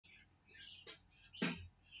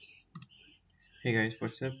Hey guys,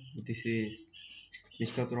 what's up? This is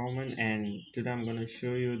Mr. Roman, and today I'm gonna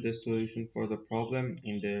show you the solution for the problem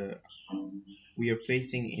we are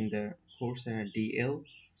facing in the Coursera-dl.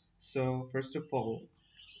 So first of all,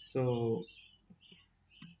 so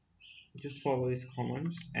just follow these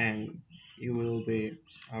commands and you will be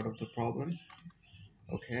out of the problem.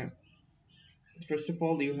 Okay. First of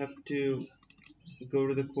all, you have to go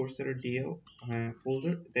to the Coursera-dl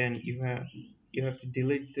folder. Then you have to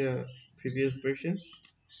delete the previous version.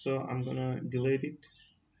 So I'm gonna delete it.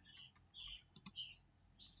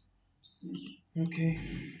 Okay.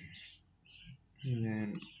 And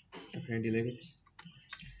then delete it.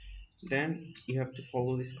 Then you have to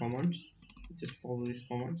follow these commands. Just follow these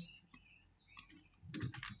commands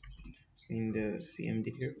in the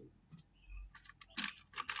cmd here.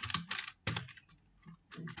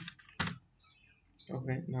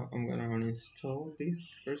 Okay, now I'm gonna uninstall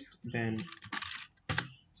this first, then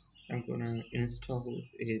I'm gonna install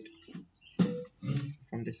it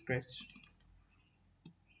from the scratch.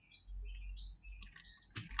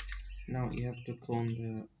 Now you have to clone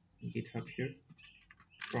the github here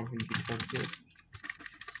from github here.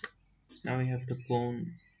 Now you have to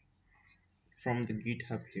clone from the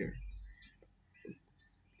github here,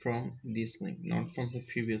 from this link, not from the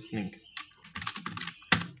previous link.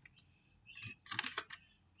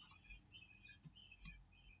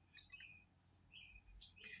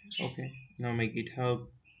 Okay, now my github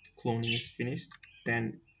cloning is finished.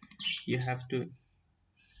 Then you have to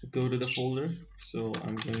go to the folder. So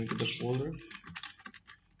I'm going to the folder.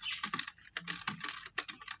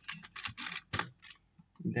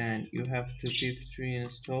 Then you have to pip3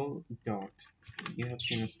 install dot. You have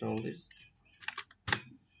to install this.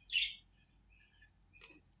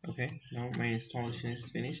 Okay, now my installation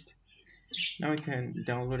is finished. Now I can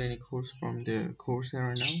download any course from the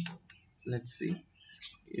Coursera now. Let's see,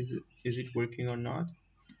 is it working or not?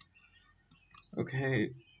 Okay,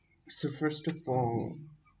 so first of all,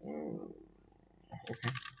 okay,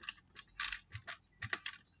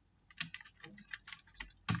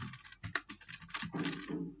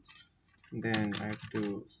 then I have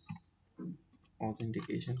to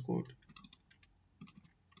authentication code.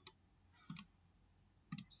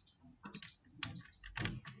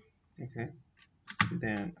 Okay,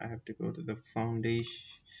 then I have to go to the foundation,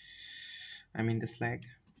 the Slack.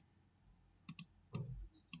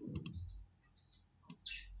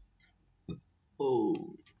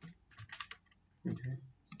 Oh, okay,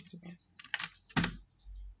 so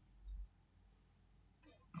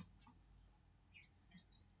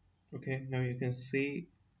okay, now you can see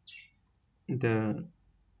the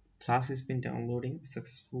class has been downloading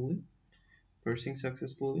successfully, parsing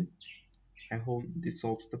successfully. I hope this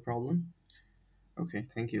solves the problem. Okay,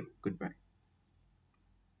 thank you. Goodbye.